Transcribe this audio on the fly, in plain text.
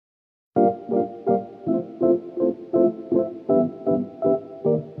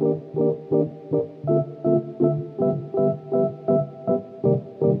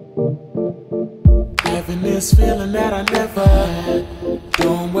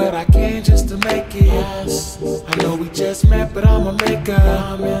what I can just to make it. I know we just met, but I'ma make a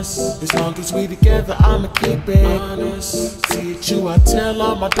promise. As long as we together, I'ma keep it honest. See it you, I tell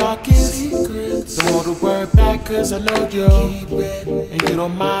all my darkest secrets. Don't hold a word back, cause I know you'll keep it. And you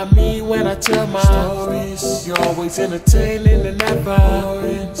don't mind me when I tell my stories. You're always entertaining and never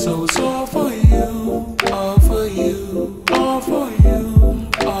boring. So it's all for you, all for you, all for you,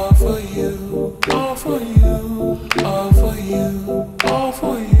 all for you, all for you, all for you, all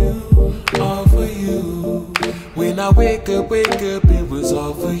for you, all for you. When I wake up, it was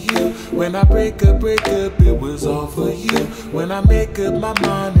all for you. When I break up, it was all for you. When I make up my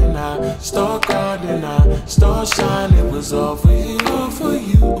mind and I start grinding, I start shining, it was all for you, all for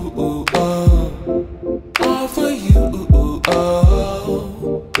you, all for you, all for you,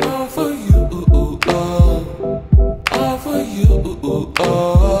 all for you,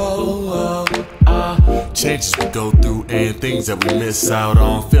 changes we go through and things that we miss out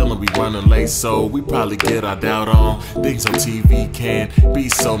on. Feeling we running late, so we probably get our doubt on. Things on TV can be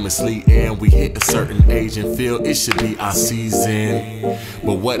so misleading. We hit a certain age and feel it should be our season.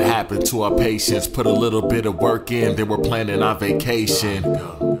 But what happened to our patience? Put a little bit of work in, then we're planning our vacation.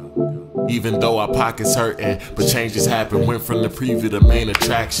 Even though our pockets hurting, but changes happen. Went from the preview to main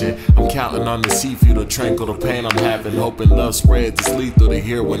attraction. I'm counting on the seafood to tranquil the pain I'm having. Hoping love spreads, it's lethal to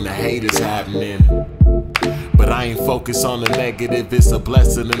hear when the hate is happening. But I ain't focused on the negative, it's a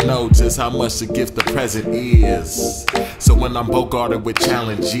blessing to know just how much the gift the present is. So when I'm bogarted with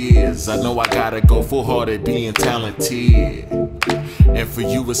challenges, I know I gotta go full-hearted being talented. And for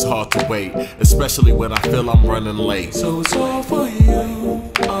you it's hard to wait, especially when I feel I'm running late. So it's all for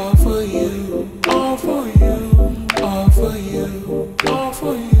you, all for you, all for you, all for you, all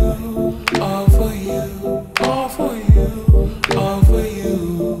for you, all for you, all for you, all for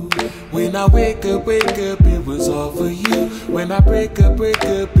you. When I wake up, it was all for you. When I break up,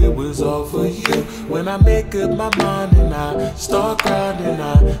 it was all for you. When I make up my mind and I start grinding,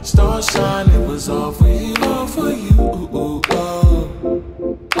 I start shining, it was all for you, all for you, all for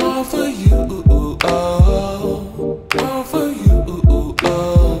you, all for you, all for you,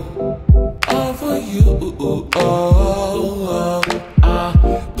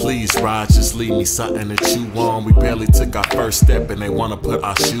 please, Rod, just leave me something to chew on. We barely took our first step and they wanna put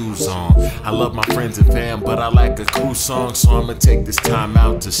our shoes on. I love my friends and fam, but I like a cool song, so I'ma take this time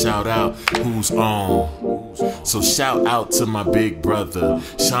out to shout out who's on. So shout out to my big brother,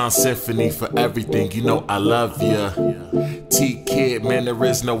 Sean Symphony, for everything, you know I love ya. T-Kid, man, there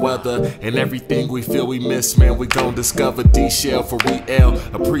is no other. And everything we feel we miss, man, we gon' discover. D-Shell for real,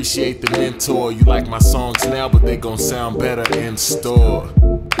 appreciate the mentor. You like my songs now, but they gon' sound better in store.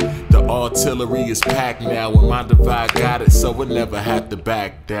 The artillery is packed now, and my divide got it, so we'll never have to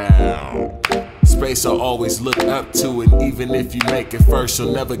back down. Space I'll always look up to, and even if you make it first,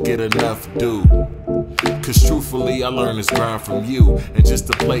 you'll never get enough due. Cause truthfully, I learned this grind from you. And just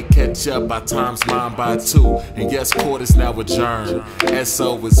to play catch up, I times mine by 2. And yes, court is now adjourned.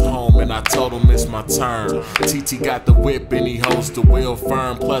 SO is home, and I told him it's my turn. TT got the whip, and he holds the wheel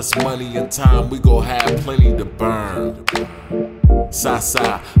firm. Plus money and time, we gon' have plenty to burn.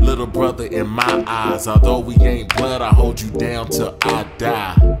 Sasa, little brother in my eyes. Although we ain't blood, I hold you down till I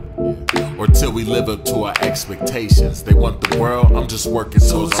die. Or till we live up to our expectations. They want the world, I'm just working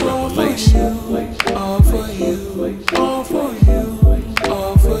towards our revelation. All for you, all for you,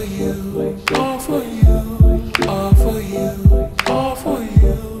 all for you, all for you, all for you, all for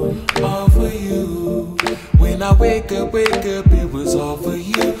you, all for you. When I wake up, it was all for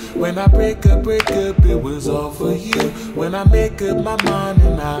you. When I break up, it was all for you. When I make up my mind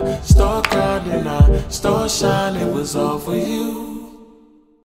and I start grinding, I start shining, it was all for you.